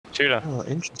shoot him. Oh,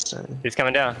 interesting. He's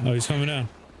coming down. Oh, he's coming down.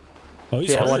 Oh,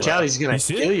 he's Yeah, watch out. He's gonna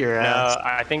kill your ass. No,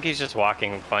 I think he's just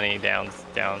walking funny down,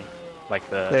 like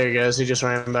the. There he goes. He just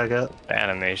ran back up. The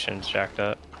animation's jacked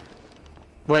up.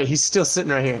 Wait, he's still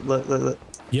sitting right here. Look, look, look.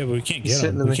 Yeah, but we can't get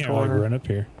him. We can't like run up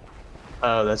here.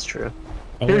 Oh, that's true.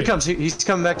 Oh, here he comes. He's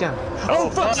coming back down. Oh,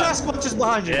 fuck! Sasquatch is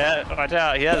behind you. Yeah, watch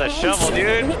out. He has a shovel,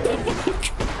 dude.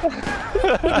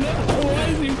 Why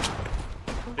is he?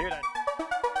 Dude,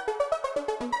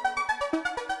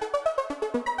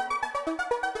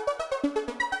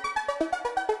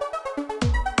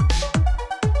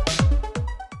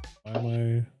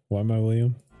 Why am I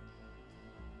William?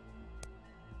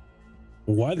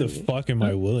 Why the fuck am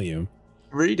I William?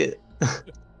 Read it.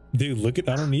 Dude, look at,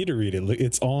 I don't need to read it. Look,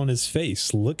 it's all in his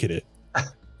face. Look at it.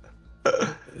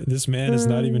 This man has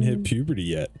not even hit puberty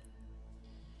yet.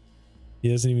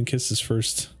 He hasn't even kissed his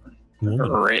first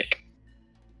woman. Rick.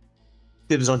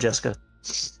 Dibs on Jessica.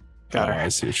 Got her. I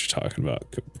see what you're talking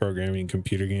about. Programming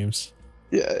computer games.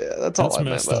 Yeah, that's all I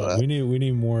meant by that. We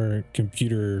need more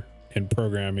computer and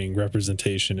programming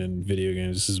representation in video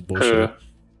games. This is bullshit.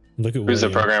 Look at who's William. the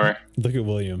programmer? Look at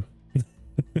William.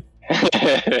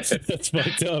 That's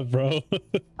fucked up, bro.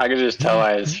 I could just tell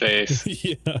by his face.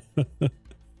 Yeah.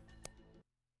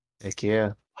 Heck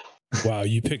yeah. Wow,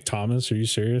 you picked Thomas? Are you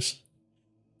serious?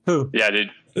 Who? Yeah, dude.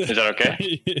 Is that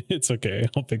okay? It's okay.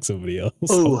 I'll pick somebody else.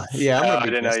 Oh, yeah. I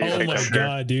didn't know you Oh picked my her.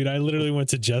 god, dude. I literally went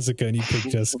to Jessica and you picked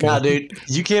Jessica. Nah, dude.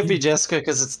 You can't be Jessica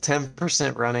because it's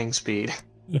 10% running speed.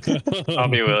 I'll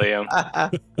be William. I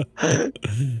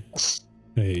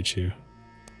hate you.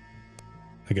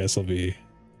 I guess I'll be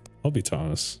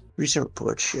Thomas. Recent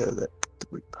reports show that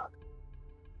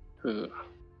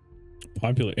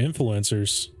Popular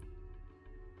influencers.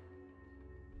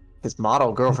 his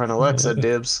model girlfriend Alexa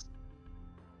dibs.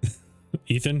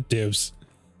 Ethan dibs.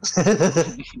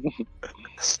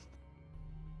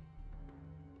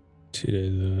 2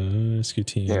 days rescue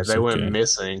team. Yeah, they went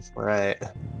missing, right?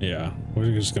 Yeah,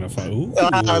 we're just gonna find. Ooh,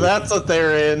 that's what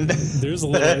they're in. There's a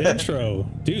little intro,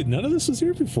 dude. None of this was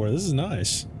here before. This is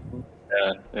nice.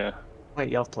 Yeah. Wait,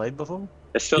 y'all played before?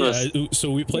 It's still Yeah,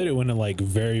 so we played it when it like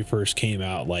very first came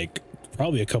out, like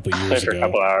probably a couple years for ago. a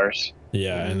couple hours.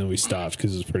 Yeah, and then we stopped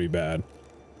because it was pretty bad.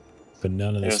 But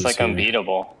none of It this was is like here.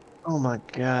 unbeatable. Oh my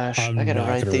gosh. I'm I gotta not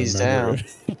write gonna these remember down.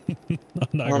 it.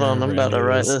 Hold on, I'm about to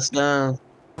write this down.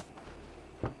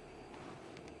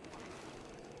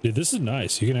 Dude, this is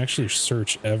nice. You can actually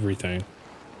search everything.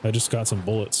 I just got some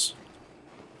bullets.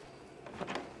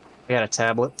 I got a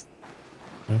tablet.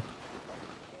 Okay.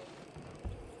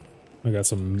 I got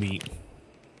some meat.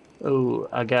 Ooh,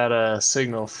 I got a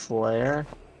signal flare.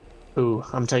 Ooh,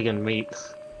 I'm taking meat.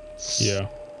 Yeah.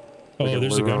 We Oh, can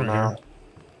there's a loot gun them right now.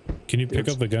 here. Can you pick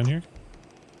up the gun here?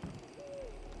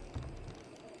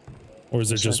 Or is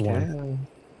there just one?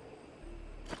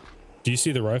 Do you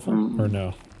see the rifle or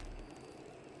no?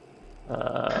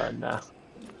 No.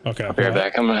 Okay. I'll be right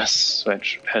back. I'm gonna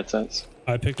switch headsets.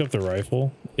 I picked up the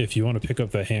rifle. If you want to pick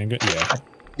up the handgun, yeah.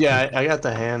 Yeah, I got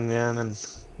the handgun and.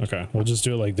 Okay, we'll just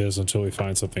do it like this until we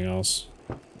find something else.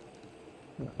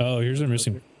 Oh, here's our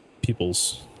missing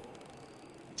peoples.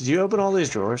 Did you open all these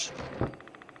drawers?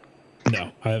 No,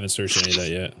 I haven't searched any of that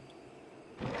yet.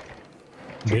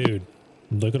 Dude,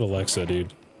 look at Alexa,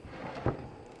 dude.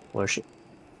 Where's she?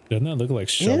 Doesn't that look like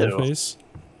shovel face?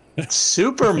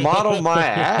 Supermodel my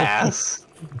ass.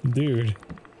 Dude.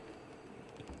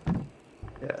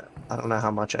 Yeah, I don't know how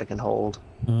much I can hold.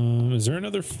 Is there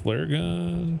another flare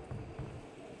gun?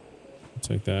 I'll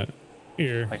take that.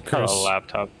 Here, My Chris.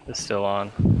 laptop is still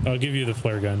on. I'll give you the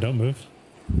flare gun. Don't move.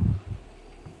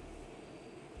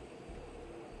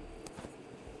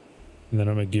 And then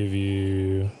I'm gonna give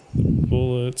you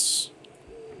bullets.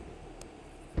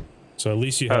 So at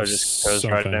least you have Just goes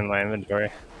something. right in my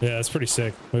inventory. Yeah, that's pretty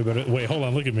sick. Wait, hold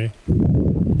on, look at me.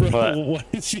 Bro, why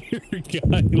does your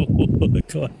guy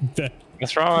look like that?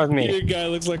 What's wrong with me? Your guy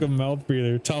looks like a mouth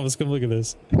breather. Thomas, come look at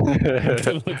this.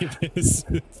 Come look at this.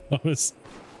 Thomas.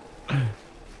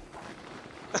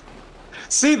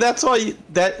 See, that's why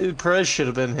that Perez should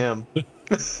have been him.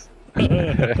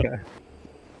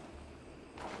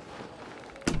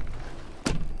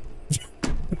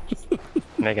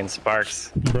 Making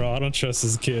sparks. Bro, I don't trust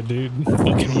this kid, dude. Fucking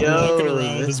walking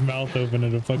around with his mouth open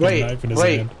and a fucking knife in his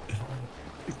hand.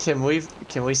 Can we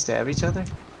stab each other?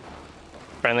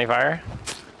 Friendly fire?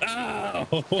 Ow!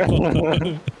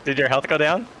 Did your health go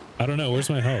down? I don't know. Where's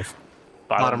my health?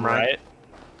 Bottom right.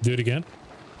 Do it again.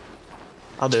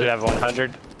 I'll do Should it. have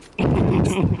 100.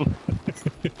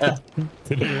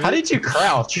 Did it hurt? How did you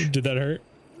crouch? Did that hurt?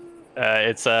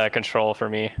 It's control for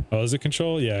me. Oh, is it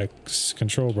control? Yeah,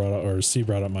 control brought up, or C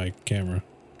brought up my camera.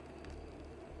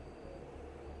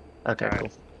 Okay, All right.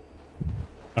 cool.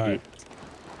 All right.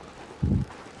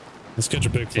 Let's catch a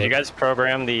Bigfoot. Did you guys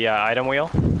program the item wheel?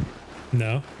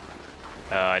 No.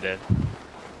 Oh, I did.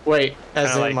 Wait, as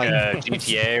Kind of in like like,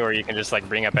 GTA, where you can just like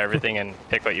bring up everything and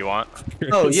pick what you want.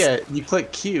 oh yeah, you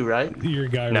click Q, right? Your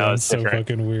guy No, runs it's so different.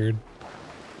 fucking weird.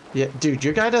 Yeah, dude,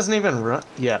 your guy doesn't even run.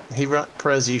 Yeah, he run.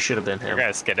 Prez, you should have been Your him. guy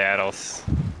skedaddles.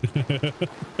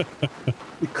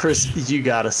 Chris, you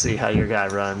gotta see how your guy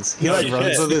runs. He Oh, like runs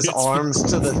shit. with his It's- arms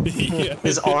to the Yeah,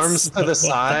 his arms to the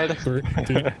side.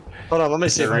 Dude. Hold on, let me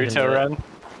see if I can do Naruto it. run.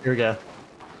 Here we go.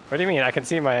 What do you mean? I can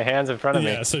see my hands in front of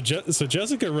Yeah, me. so so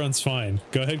Jessica runs fine.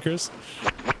 Go ahead, Chris.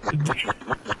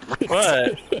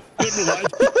 What?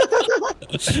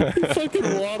 He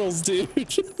fucking waddles, dude.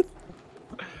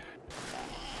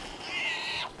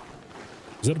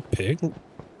 Is that a pig?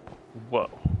 Whoa.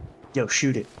 Yo,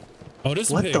 shoot it. Oh, it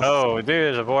is a What pig. the f- Oh, dude,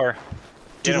 there's a boar.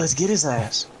 Dude, Get him. let's get his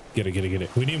ass. Get it, get it, get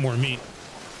it. We need more meat.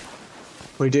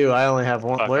 We do. I only have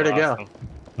one. Fuck, Where'd I it go? lost him.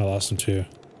 I lost him too.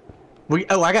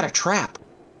 Oh, I got a trap.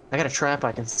 I got a trap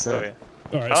I can set. Oh,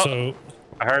 yeah. All right, Oh. so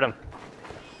I heard him.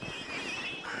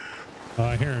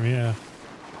 I hear him. Yeah,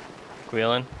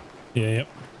 Wheeling. yeah, yep.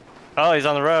 Oh, he's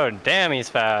on the road. Damn, he's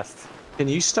fast. Can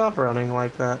you stop running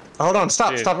like that? Hold on,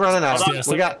 stop, Dude. stop running at Hold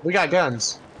him. on. We got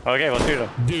guns. Okay, we'll shoot him.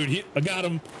 Dude, I got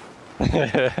him.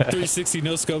 360,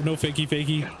 no scope, no fakey,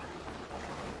 fakey.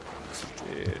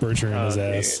 Dude. Butchering his Oh,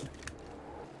 ass. dude.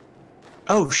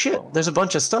 Oh shit, there's a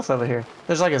bunch of stuff over here.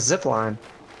 There's like a zip line.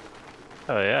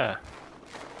 Oh, yeah.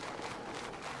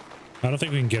 I don't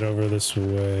think we can get over this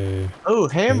way. Oh,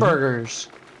 hamburgers.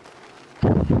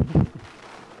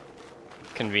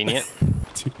 Convenient.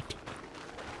 Dude.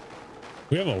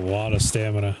 We have a lot of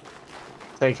stamina.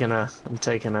 I'm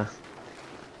taking a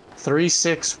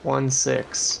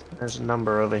 3616. There's a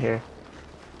number over here.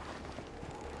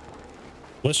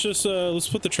 Let's just let's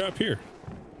put the trap here.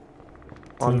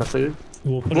 On the food.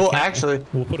 We'll put Well, a actually,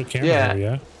 we'll put a camera yeah. there,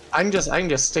 yeah. I can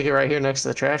just stick it right here next to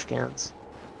the trash cans.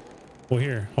 Well,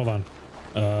 here, hold on.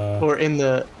 Or in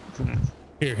the.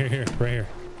 Here, right here.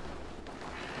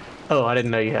 Oh, I didn't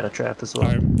know you had a trap as well.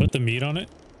 All right, put the meat on it.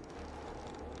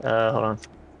 Hold on.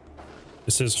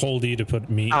 It says hold E to put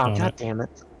meat Oh, on god it. damn it.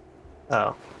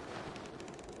 Oh.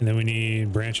 And then we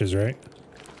need branches, right?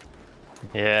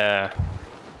 Yeah.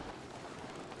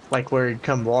 Like where you'd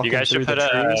come walking You guys through should the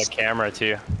put a trees. camera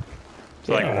too,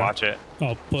 so I can Yeah. watch it.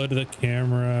 I'll put the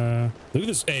camera. Look at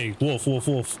this. Hey, wolf.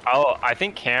 Oh, I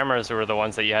think cameras were the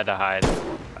ones that you had to hide.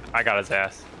 I got his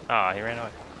ass. Oh, he ran away.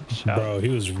 Shut up. Bro, he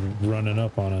was running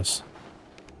up on us.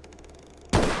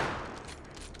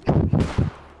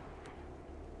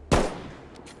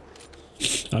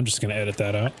 I'm just gonna edit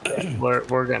that out.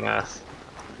 We're gonna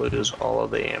lose all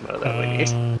of the ammo that we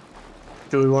need.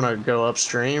 Do we want to go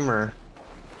upstream or?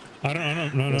 I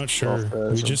don't know. I'm not sure.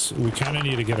 Self-res. We kind of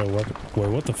need to get a weapon. Wait,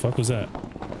 what the fuck was that?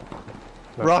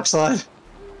 Rock slide.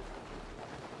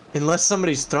 Unless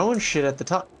somebody's throwing shit at the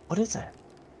top. What is that?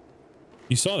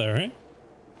 You saw that, right?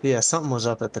 Yeah, something was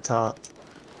up at the top.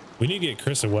 We need to get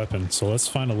Chris a weapon, so let's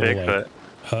find a little Bigfoot. like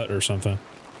hut or something.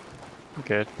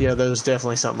 Good. Yeah, there was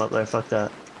definitely something up there. Fuck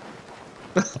that.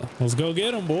 Let's go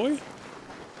get him, boy.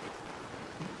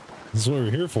 This is what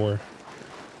we're here for.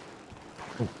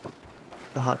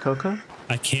 The hot cocoa?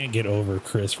 I can't get over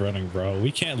Chris running, bro.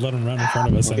 We can't let him run in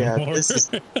front of us Yeah, anymore. this is-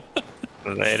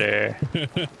 Later.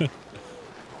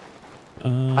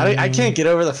 I can't get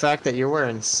over the fact that you're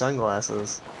wearing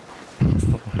sunglasses.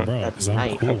 Bro, at 'cause I'm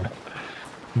night. cool.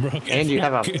 Bro, And you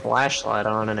have a flashlight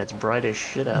on and it's bright as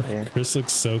shit out here. Chris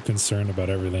looks so concerned about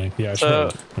everything. Yeah, I So-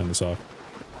 should turn this off.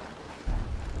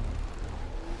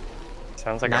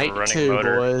 Sounds like a Night running 2,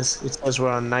 motor. boys. It says we're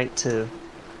on night 2.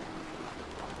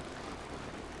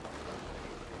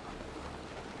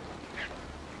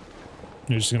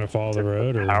 You're just gonna follow the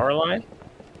road, or Power line?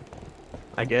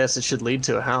 I guess it should lead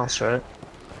to a house, right?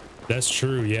 that's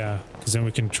true, yeah. Because then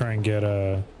we can try and get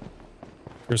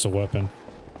Chris a weapon.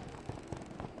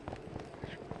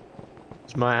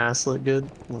 Does my ass look good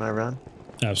when I run?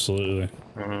 Absolutely.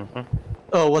 Mm-hmm.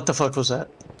 Oh, what the fuck was that?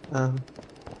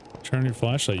 Turn your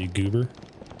flashlight, you goober.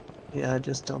 Yeah, I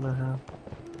just don't know how.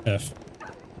 F.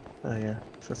 Oh yeah,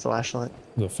 for flashlight.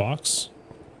 The fox.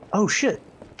 Oh shit!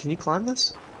 Can you climb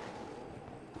this?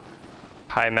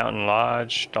 High Mountain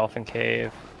Lodge, Dolphin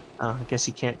Cave, Oh, I guess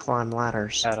you can't climb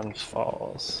ladders. Adams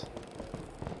Falls.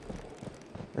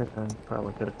 I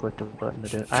probably could have clicked a button to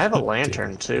do it. I have a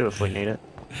lantern too, if we need it.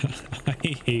 I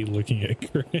hate looking at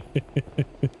Chris.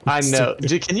 I know.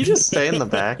 Dude, can you just stay in the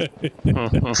back?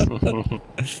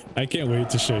 I can't wait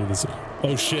to show you this.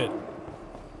 Oh shit.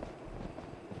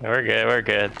 We're good, we're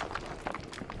good.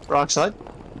 Rock slide?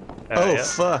 Oh Yeah.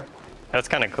 fuck! That's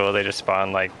kind of cool. They just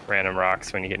spawn like random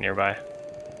rocks when you get nearby.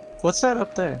 What's that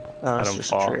up there? Oh, Let it's 'em just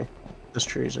fall. a tree. Those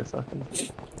trees are fucking.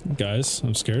 Guys,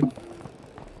 I'm scared.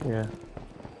 Yeah.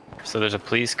 So there's a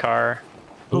police car.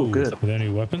 Oh, Ooh, good. With any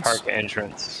weapons? Park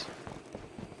entrance.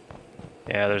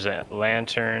 Yeah, there's a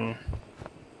lantern.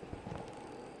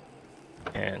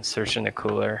 And searching the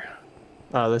cooler.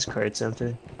 Oh, this crate's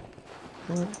empty.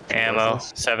 Ammo,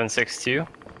 Worthless. 7.62.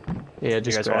 Yeah, You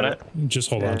just guys grab want it. it? Just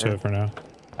hold on to Yeah. it for now.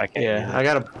 I can't. use Yeah, it. I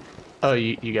got a. Oh,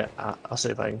 you got. I'll see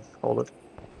if I can hold it.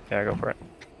 Yeah, go for it.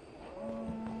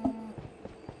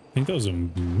 I think that was a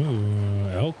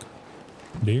elk,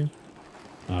 deer.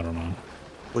 I don't know.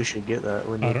 We should get that.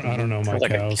 We I don't know my Sounds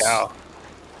like cows. a cow.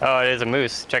 Oh, it is a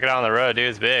moose. Check it out on the road, dude.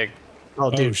 It's big. Oh,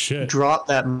 dude, shit. drop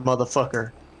that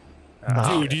motherfucker.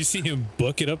 Oh, Dude, do you see him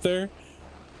book it up there?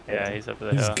 yeah, he's up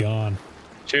the He's hill. gone.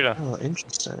 Shoot him. Oh,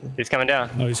 interesting. He's coming down.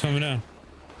 Oh, he's coming down.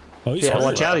 Oh, he's Yeah, hurt.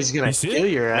 watch out. He's gonna You see kill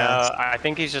it? your No, ass. I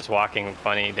think he's just walking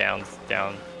funny down,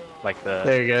 like the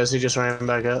There he goes. He just ran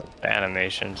back up.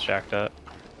 animation's jacked up.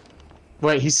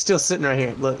 Wait, he's still sitting right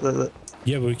here. Look, look, look.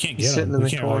 Yeah, but we can't He's get sitting him. in We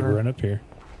the can't like corner. run up here.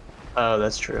 Oh,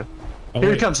 that's true. Oh, Here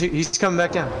he wait. comes. He's coming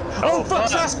back down. Oh, fuck!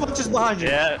 Sasquatch is behind you.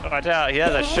 Yeah, watch out. He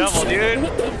has a shovel, dude.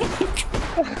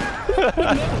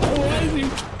 Why is he?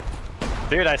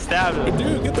 Dude, I stabbed him.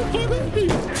 Dude, get the fuck out of me!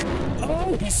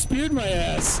 Oh, he speared my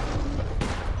ass.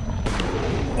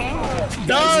 Oh,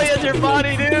 No, he has your body,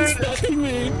 He's dude. fucking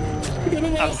me. Get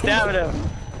him I'm off. stabbing him.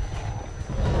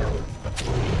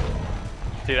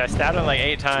 Dude, I stabbed him like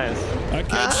 8 times. I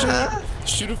can't shoot.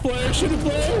 Shoot a flare. Shoot a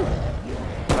flare.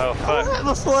 Oh, I fuck. have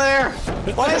a flare.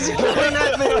 Why is he coming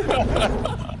at me?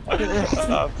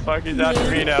 Oh, fuck, he's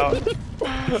after me now.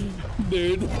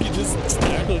 Dude, he just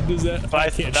tackled his ass. I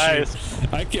can't Nice.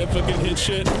 shoot. I can't fucking hit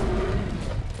shit.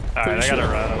 Alright, I gotta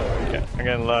run. I'm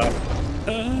getting low.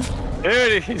 Uh,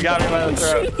 Dude, he's got me by the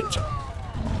throat.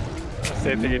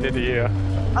 Same thing he did to you.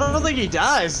 I don't think he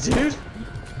dies, dude.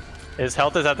 His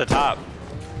health is at the top.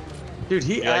 Dude,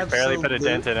 he You, like, barely put a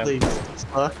dent in him. absolutely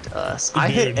fucked us. I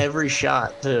hit Dude. every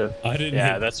shot too, I didn't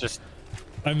Yeah, hit. that's just.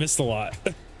 I missed a lot.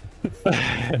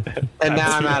 and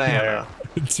now I'm out of ammo.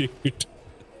 Dude.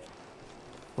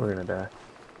 We're gonna die.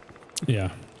 Yeah.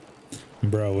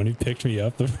 Bro, when he picked me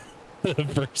up the, the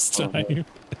first time.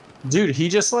 Dude, he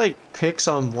just like picks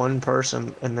on one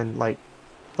person and then like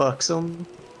fucks them,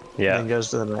 and then goes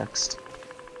to the next.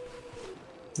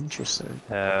 Interesting.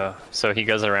 So he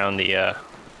goes around the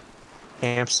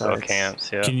Campsite.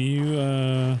 camps, yeah. Can you,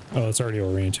 oh, it's already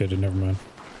orientated. Never mind.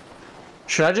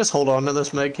 Should I just hold on to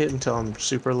this med kit until I'm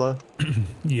super low?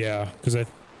 Yeah, because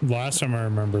last time I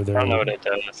remember they I don't know were what it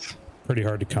does. pretty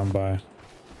hard to come by.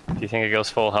 Do you think it goes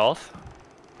full health?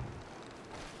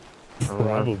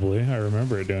 Probably. I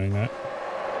remember it doing that.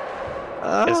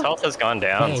 His health has gone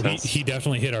down Oh, since. he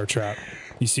definitely hit our trap.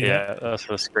 You see Yeah, that's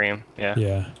the scream. Yeah. that?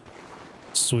 Yeah.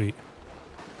 Sweet.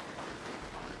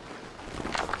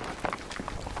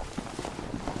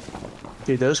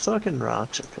 Dude, those fucking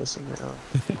rocks are pissing me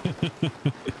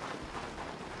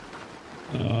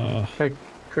off. Hey,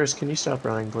 Chris, can you stop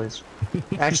running, please?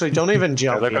 Actually, don't even I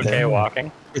jump. look either. okay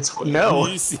walking. It's no.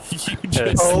 You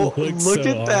just Oh, look look so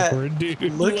at that. awkward, dude.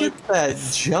 Look at that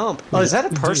jump. Oh, is that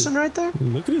a person right there?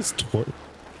 Look at his torso.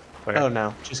 Where? Oh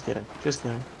no, just kidding. Just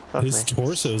kidding. Fuck His me.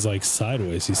 torso is like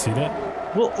sideways. You see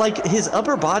that? Well, like his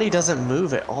upper body doesn't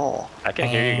move at all. I can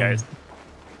hear you guys.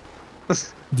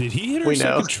 Did he hit our We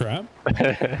know. second trap?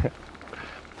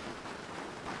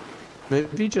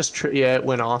 Maybe just yeah, it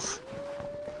went off.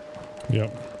 Yep.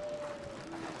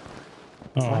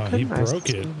 Why Oh, he couldn't I broke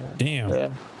see it. that? Damn. Yeah.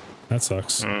 That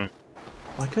sucks.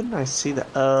 Why couldn't I see that?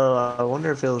 Oh, I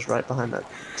wonder if it was right behind that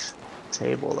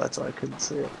table. That's why I couldn't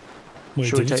see it. Wait,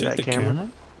 Should we did you take take that the camera? camera?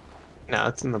 No,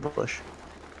 it's in the bush.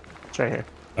 It's right here.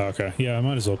 Oh, okay. Yeah, I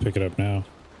might as well pick it up now.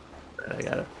 I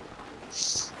got it.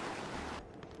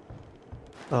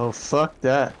 Oh, fuck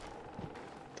that.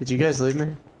 Did you guys leave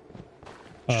me?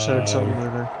 Just heard something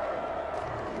moving.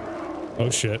 Oh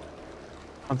shit.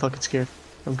 I'm fucking scared.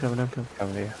 I'm coming, I'm coming.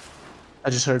 Come to you. I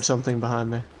just heard something behind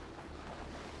me.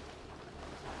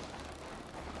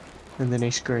 And then he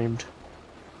screamed.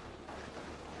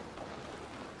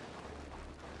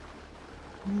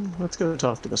 Let's go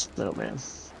talk to the snowman.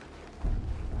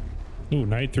 Ooh,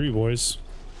 night 3, boys.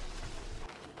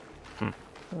 I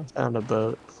found a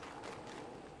boat.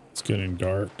 It's getting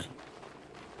dark.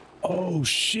 Oh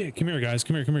shit! Come here, guys.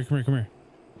 Come here. Come here. Come here. Come here.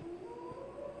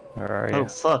 Where are you? Oh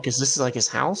fuck, is this like his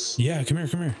house? Yeah, come here.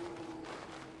 Come here.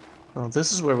 Oh,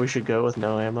 this is where we should go with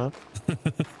no ammo.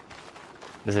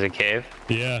 Is it a cave?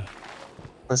 Yeah.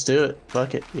 Let's do it.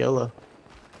 Fuck it. YOLO.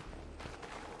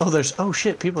 Oh, there's... Oh,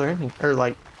 shit. People are in here. Or,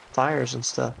 like, fires and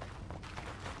stuff.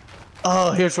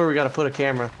 Oh, here's where we gotta put a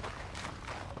camera.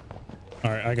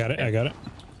 All right, I got it. I got it.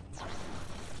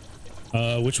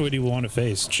 Which way do you want to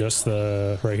face? Just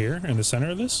the right here in the center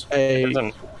of this? Hey,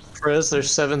 Frizz, there's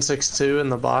 7.62 in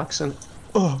the box, and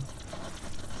oh,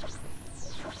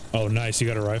 nice. You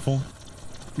got a rifle.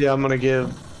 yeah, I'm gonna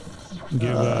give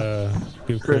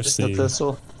Chris the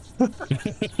pistol.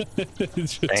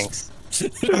 Thanks.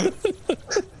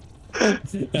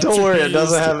 Don't worry, it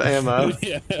doesn't have ammo.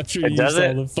 Yeah, after you use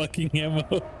all the fucking ammo.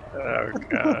 Oh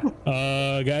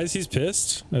god. Guys, he's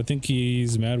pissed. I think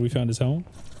he's mad we found his home.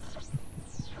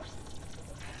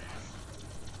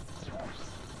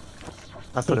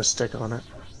 I put a stick on it.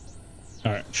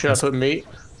 All right. Should I put meat?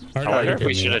 I wonder if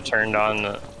we should have turned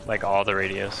on like all the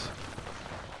radios.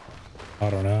 I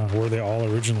don't know. Were they all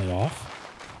originally off?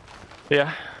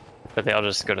 Yeah, but they all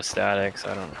just go to static. So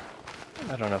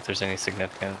I don't know if there's any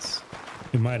significance.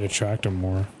 It might attract him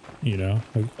more, you know.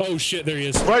 Like, oh shit! There he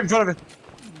is. Right in front of me.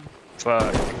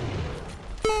 Fuck.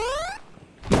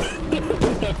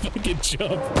 That fucking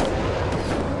jump.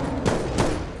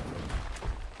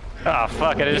 Oh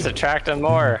fuck! I just attracted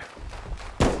more.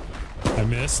 I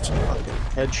missed. Fucking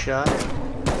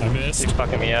headshot. I missed. He's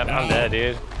fucking me up. I'm dead,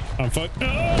 dude. I'm fucked.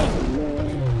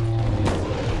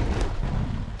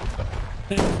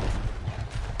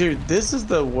 Dude, this is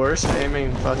the worst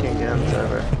aiming fucking guns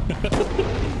ever.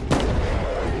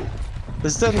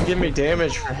 This doesn't give me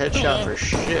damage for headshot for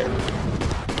shit.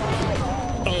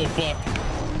 Oh fuck.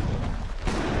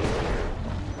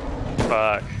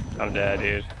 Fuck. I'm dead,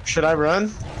 dude. Should I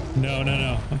run? No.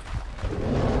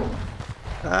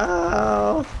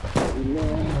 Ow. I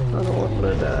don't want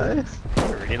to die.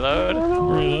 Reload.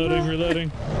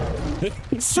 Reloading. I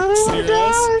don't want to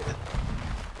die.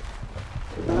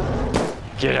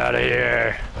 Get out of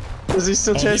here. Is he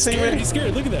still chasing me? He's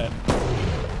scared. Look at that.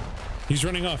 He's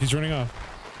running off.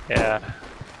 Yeah.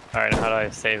 All right. How do I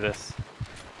save this?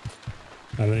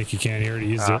 I don't think you can. He already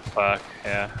used it. Fuck.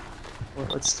 Yeah. Well,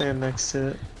 let's stand next to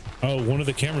it. Oh, one of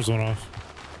the cameras went off.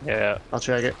 Yeah. I'll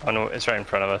check it. Oh no, it's right in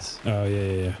front of us. Oh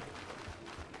yeah.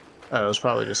 Oh, it was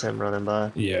probably just him running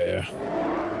by. Yeah.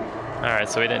 All right.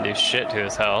 So we didn't do shit to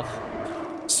his health.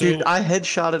 So, Dude, I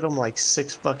headshotted him like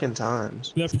 6 fucking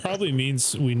times. that probably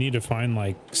means we need to find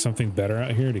like something better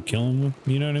out here to kill him with.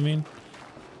 You know what I mean?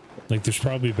 Like there's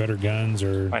probably better guns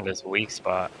or. Find his weak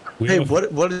spot. Hey,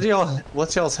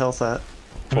 what's y'all's health at?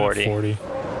 40. 40.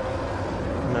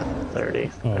 I'm at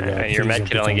 30. Oh, God, And your please med don't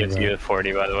kit only be gives talking you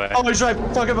 40, by the way. Oh, he's right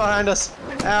fucking behind us.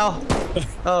 Ow.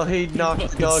 Oh, he knocked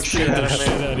the dog shit out of Shit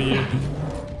me. out of you.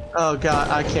 Oh god,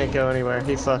 I can't go anywhere.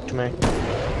 He fucked me.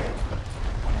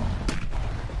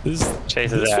 This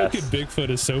Chase his ass. fucking Bigfoot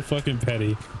is so fucking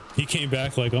petty. He came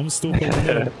back like, I'm still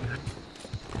holding up.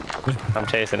 I'm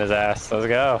chasing his ass. Let's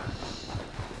go.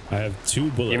 I have 2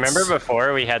 bullets. You remember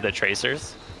before we had the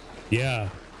tracers? Yeah.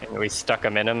 And we stuck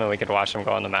them in them and we could watch them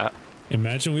go on the map?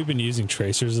 Imagine we've been using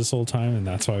tracers this whole time and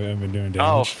that's why we haven't been doing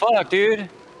Oh, damage. fuck, dude.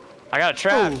 I got a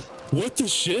trap. Oh, What the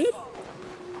shit?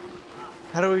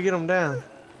 how do we get him down?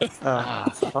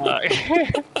 Fuck.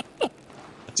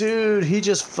 Dude, he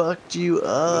just fucked you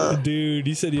up. Dude,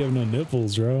 you said you have no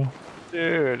nipples, bro.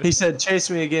 Dude. He said, chase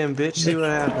me again, bitch. See what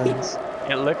happens.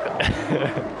 It looked...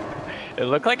 it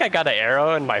looked like I got an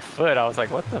arrow in my foot. I was like,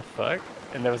 what the fuck?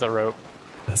 And there was a rope.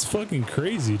 That's fucking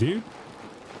crazy, dude.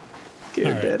 Get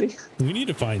All her, right. daddy. We need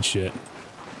to find shit.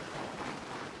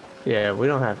 Yeah, we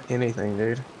don't have anything,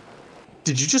 dude.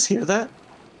 Did you just hear that?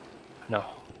 No.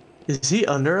 Is he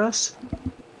under us?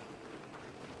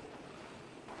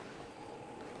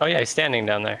 Oh, yeah, he's standing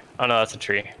down there. Oh, no, that's a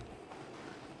tree.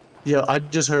 Yeah, I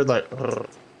just heard like. You're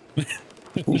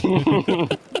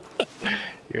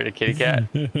the kitty cat?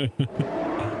 Oh,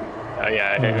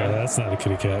 yeah, I hear Okay, you. that's not a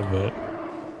kitty cat, but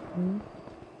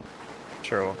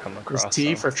Sure, we'll come Is across T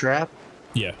them. for trap?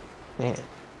 yeah. Man.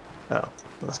 Oh,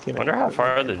 let's get it. Wonder how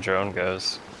far the drone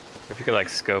goes. If you could, like,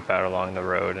 scope out along the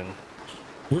road and...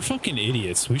 We're fucking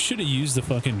idiots. We should have used the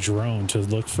fucking drone to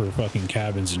look for fucking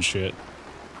cabins and shit.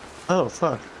 Oh,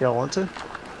 fuck. Y'all want to?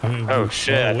 I mean, Oh,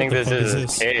 shit, I what think the this fuck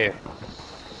is a cave.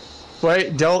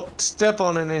 Wait, don't step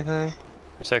on anything.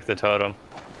 Check the totem.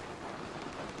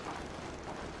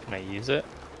 Can I use it?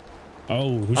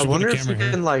 Oh, we I should wonder put a if you camera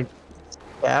here. can, like,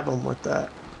 stab him with that.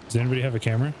 Does anybody have a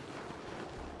camera?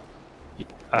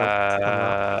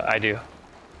 I do.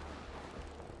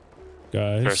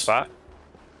 Guys. Is there a spot?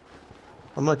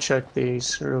 I'm gonna check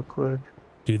these real quick.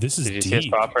 Dude, this is Did you deep. see a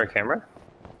spot for a camera?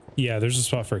 Yeah, there's a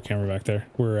spot for a camera back there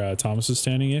where Thomas is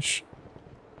standing-ish.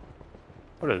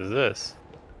 What is this?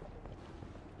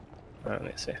 Let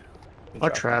me see. Our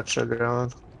traps are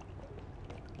gone.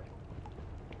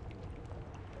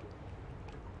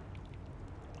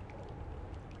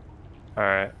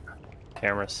 Alright.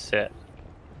 Camera sit.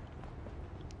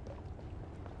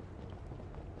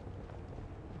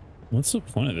 What's the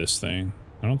point of this thing?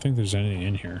 I don't think there's anything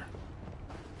in here.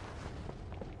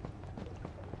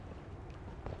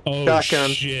 Oh, Shotgun.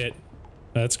 shit.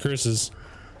 That's Chris's.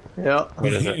 Yeah.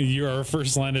 What is it? You're our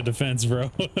first line of defense,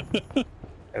 bro.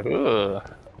 Ooh.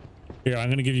 Here, I'm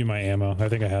gonna give you my ammo. I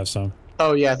think I have some.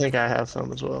 Oh yeah, I think I have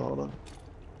some as well. Hold on.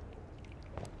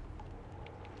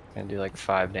 Gonna do like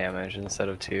 5 damage instead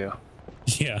of 2.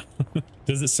 Yeah.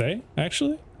 Does it say,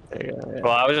 actually? There you go, yeah.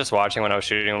 Well, I was just watching when I was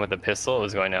shooting with the pistol. It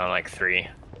was going down like 3.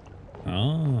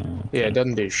 Oh. Okay. Yeah, it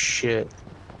doesn't do shit.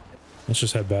 Let's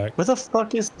just head back. Where the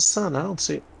fuck is the sun? I don't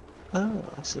see it. Oh,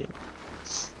 I see it.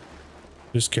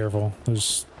 Just careful.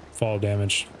 There's fall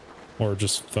damage. Or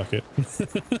just fuck it.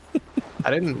 I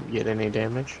didn't get any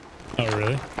damage. Oh,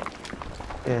 really?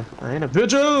 Yeah, I ain't a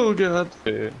bitch. Oh god.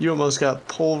 Dude. You almost got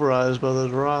pulverized by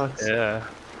those rocks. Yeah.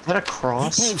 Is that a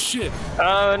cross? Oh, shit.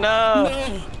 Oh no!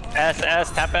 No.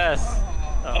 S, tap S.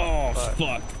 Oh, fuck.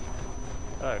 fuck.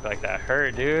 Oh, like that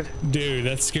hurt, dude. Dude,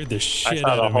 that scared the I shit saw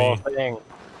out the of whole me. thing.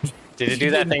 Did you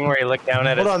do that thing where you look down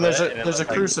at it? Hold on, there's a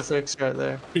crucifix right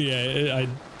there. Yeah,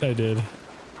 I did.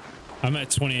 I'm at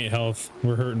 28 health.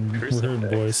 We're hurting. We're hurting,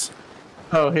 boys.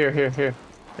 Oh, here.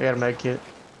 I got a med kit.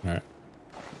 All right.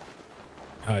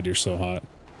 God, you're so hot.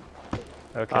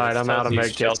 Okay, Alright, I'm out of med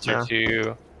kits Shelter now.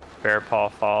 2, Bear Paw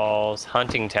Falls,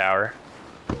 Hunting Tower.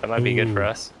 That might be good for Ooh.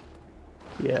 us.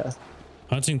 Yeah.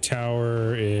 Hunting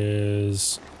tower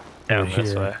is Down over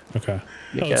this here. way. Okay.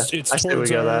 Yeah. Oh, it's I say we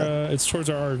towards go our that. it's towards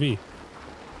our RV.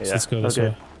 So Yeah. let's go this Okay.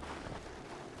 way.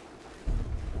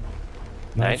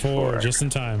 Night 4, 4. just in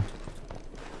time.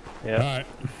 Yeah. All right,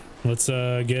 let's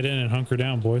get in and hunker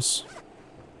down, boys.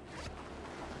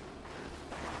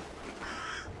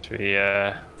 Should we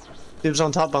Dibs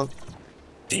on top bunk.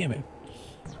 Damn it.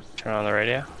 turn on the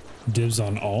radio? Dibs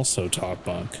on also top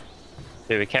bunk.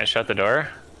 Dude, we can't shut the door?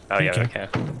 Oh yeah, we Okay.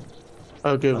 can.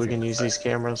 Oh good, we can use these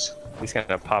cameras. He's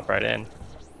gonna pop right in.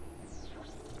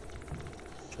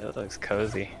 That looks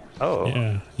cozy. Oh,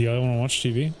 Yeah. You guys want to watch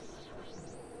TV?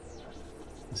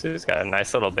 this dude's got a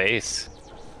nice little base.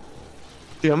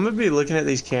 Dude, I'm gonna be looking at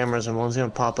these cameras and one's gonna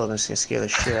pop up and it's gonna scare the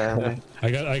shit out of me.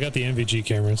 I got the NVG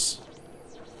cameras.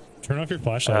 Turn off your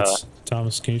flashlights,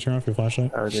 Thomas. Can you turn off your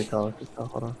flashlight? How would they call it? Oh,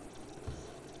 hold on.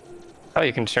 Oh,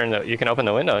 you can open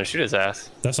the window and shoot his ass.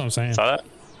 That's what I'm saying. Saw that?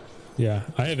 Yeah,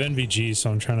 I have NVG, so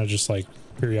I'm trying to just like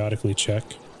periodically check.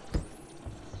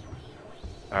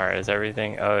 Alright, is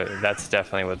everything? Oh, that's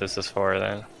definitely what this is for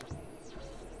then.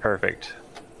 Perfect.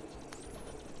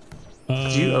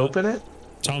 Did you open it?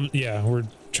 Tom? Yeah, we're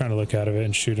trying to look out of it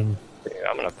and shoot him. Dude,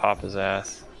 I'm gonna pop his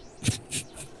ass.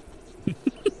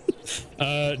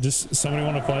 Does somebody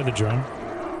want to fly the drone?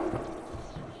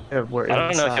 Yeah, we're I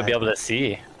don't know if you'll be inside. able to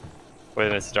see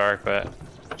when it's dark, but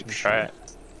you can try it.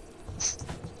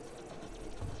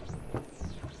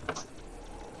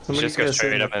 Somebody's Just go gonna sit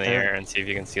straight up in the tent. air and see if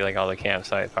you can see like all the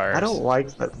campsite fires. I don't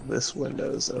like that this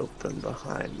window's open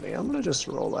behind me. I'm gonna just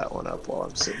roll that one up while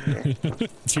I'm sitting here.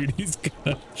 Dude, he's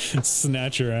gonna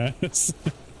snatch your ass.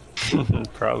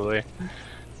 Probably.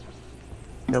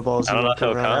 No balls. I don't you know if want he'll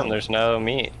to run come. out, There's no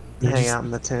meat. hang out in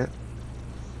the tent.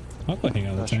 I'll go hang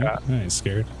out in the No tent. trap. I ain't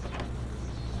scared.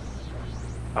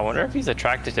 I wonder if he's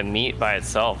attracted to meat by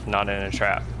itself, not in a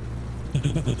trap.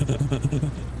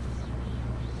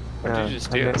 What did you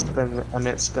just do? I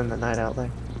meant spend the night out there.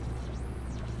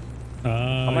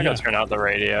 I'm gonna Yeah. go turn out the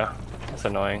radio. That's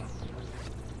annoying.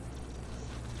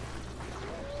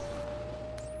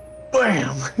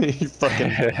 Bam! You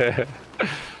fucking.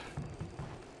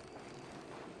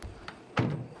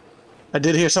 I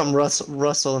did hear something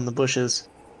rustle in the bushes.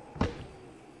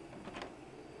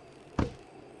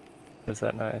 Is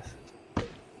that nice?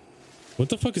 What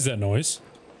the fuck is that noise?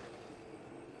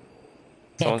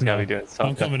 Someone's Fuck gotta no. be doing something.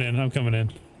 I'm coming in. I'm coming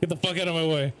in. Get the fuck out of my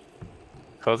way.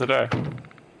 Close the door.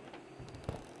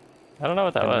 I don't know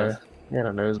what that was. I got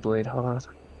a nosebleed. Hold on.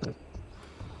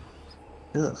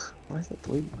 Ugh, why is it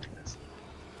bleeding like this?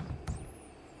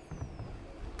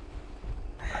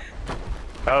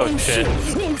 Oh shit.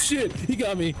 Oh shit! He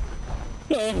got me.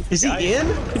 Oh, Is he in?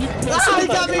 Ah, he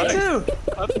got me too!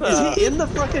 What Is the? he in the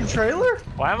fucking trailer?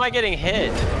 Why am I getting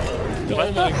hit? oh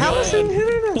What my the? How is he God.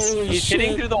 hitting us? Holy He's shit.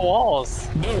 hitting through the walls.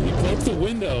 No, he broke the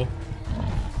window.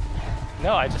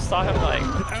 No, I just saw him like.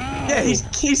 Ow. Yeah,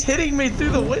 he's hitting me through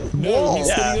the No, wall. he's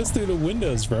Yeah. hitting us through the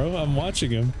windows, bro. I'm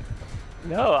watching him.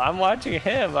 No, I'm watching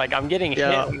him. Like I'm getting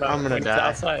Yeah, hit. I'm gonna when he's die.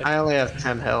 Outside. I only have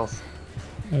 10 health.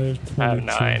 I have I have 22.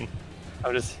 9.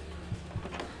 I'm just.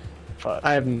 Fuck.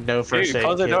 I have no first Dude, aid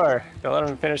close the kit. door. Don't let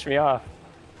him finish me off.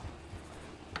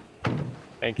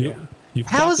 Thank you.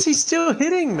 How is he still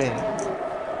hitting me?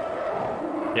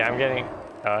 Yeah, I'm getting.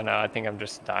 Oh no, I think I'm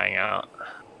just dying out.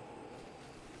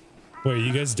 Wait, are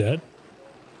you guys dead?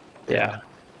 Yeah.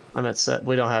 I'm at set.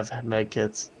 We don't have med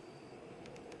kits.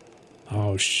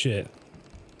 Oh shit.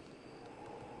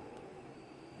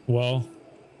 Well,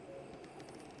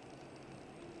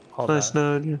 Hold Nice on.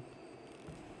 knowing you.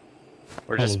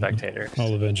 We're just spectators.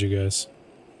 I'll avenge you guys.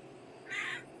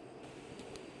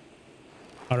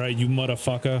 All right, you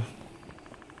motherfucker.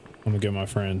 I'm gonna get my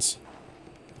friends.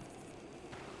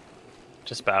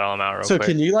 Just battle them out real So quick.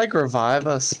 can you like revive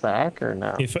us back or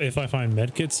no? If I find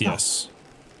medkits, yes.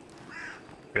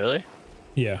 Really?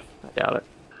 Yeah. I doubt it.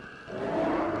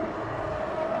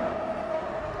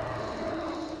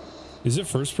 Is it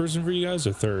first person for you guys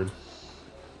or third?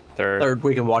 Third,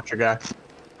 we can watch your guy.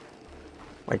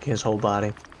 Like his whole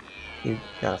body. You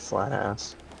got a flat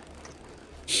ass.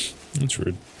 That's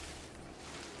rude.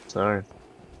 Sorry.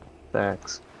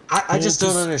 Facts. I just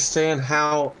don't understand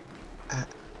how.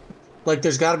 Like,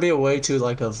 there's got to be a way to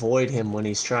like avoid him when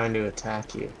he's trying to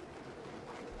attack you.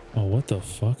 Oh, what the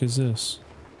fuck is this?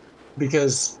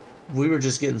 Because we were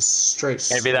just getting straight.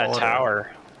 Maybe that slaughtered.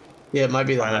 tower. Yeah, it might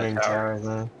be the Find that hunting tower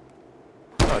though.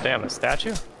 Oh damn, a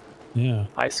statue? Yeah.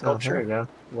 Ice Oh, there sculpture? you go.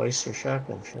 Waste your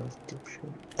shotgun shells,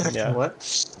 dipshit. Yeah.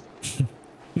 What?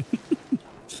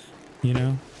 You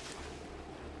know?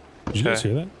 Did you guys Okay.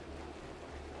 hear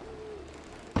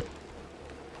that?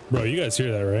 Bro, you guys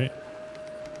hear that, right?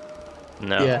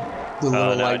 No. Yeah. The Oh,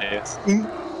 little no, like.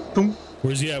 dude. Boom.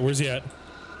 Where's he at? Where's he at?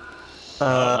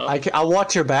 I'll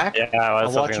watch your back. Yeah, I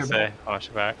was I'll watch gonna your say. back. Watch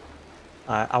your back.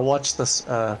 I'll watch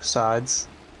the sides.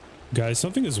 Guys,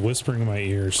 something is whispering in my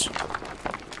ears.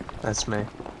 That's me.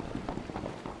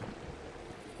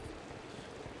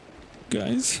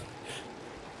 Guys?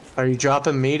 Are you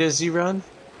dropping meat as you run?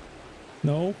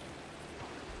 No?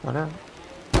 Why not?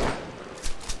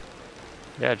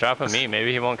 Yeah, drop a meat.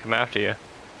 Maybe he won't come after you.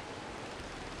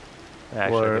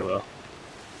 Actually, Or- he will.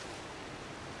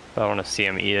 But I want to see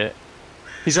him eat it.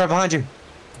 He's right behind you.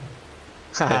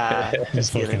 Haha. This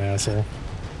Just fucking kidding. asshole.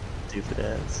 Stupid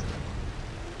ass.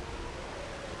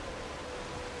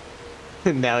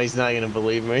 Now he's not gonna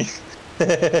believe me.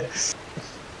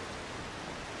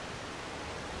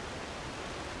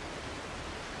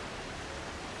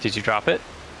 Did you drop it?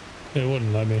 It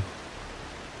wouldn't let me.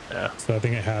 Yeah. So I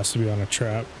think it has to be on a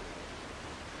trap.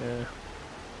 Yeah.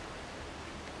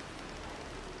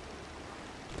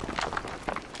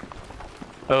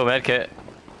 Oh, medkit.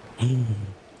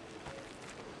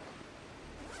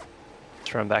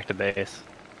 Let's run back to base.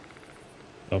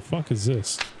 The fuck is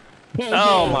this?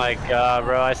 Oh my god,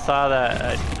 bro! I saw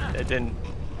that. It didn't.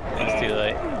 It's too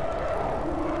late.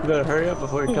 You better hurry up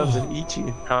before he comes and eats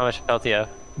you. How much health do you have?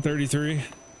 33.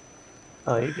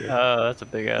 Oh, you did. Oh, that's a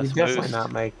big ass You're definitely moose.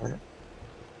 not making it.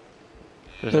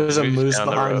 There's a moose down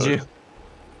the behind road. you.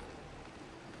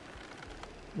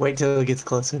 Wait till it gets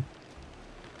closer.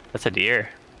 That's a deer.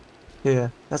 Yeah,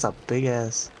 that's a big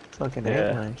ass fucking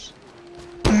Yeah. antlers.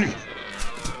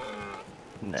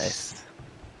 Nice.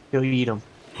 He'll eat them.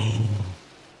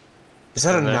 Is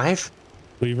that a Okay. knife?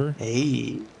 Lever.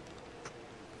 Hey.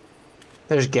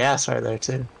 There's gas right there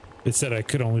too. It said I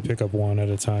could only pick up one at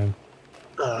a time.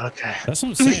 Oh, okay. That's what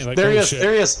I'm saying. Like, There he holy is. shit.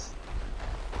 There he is.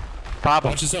 Pop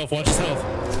him. Watch yourself. Watch yourself.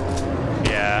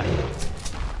 Yeah.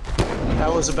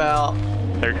 That was about.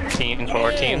 13,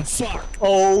 14. Oh, fuck.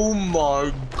 Oh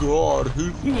my god.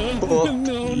 Who No, fucked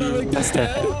no, not like this,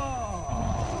 Dad.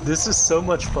 This is so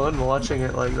much fun watching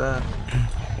it like that.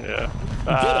 Yeah.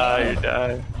 Ah, you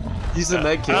died. Use the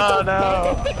med kit. Oh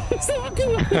no!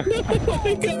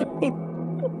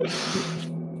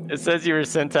 It says you were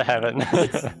sent to heaven.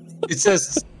 It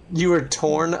says you were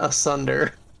torn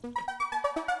asunder.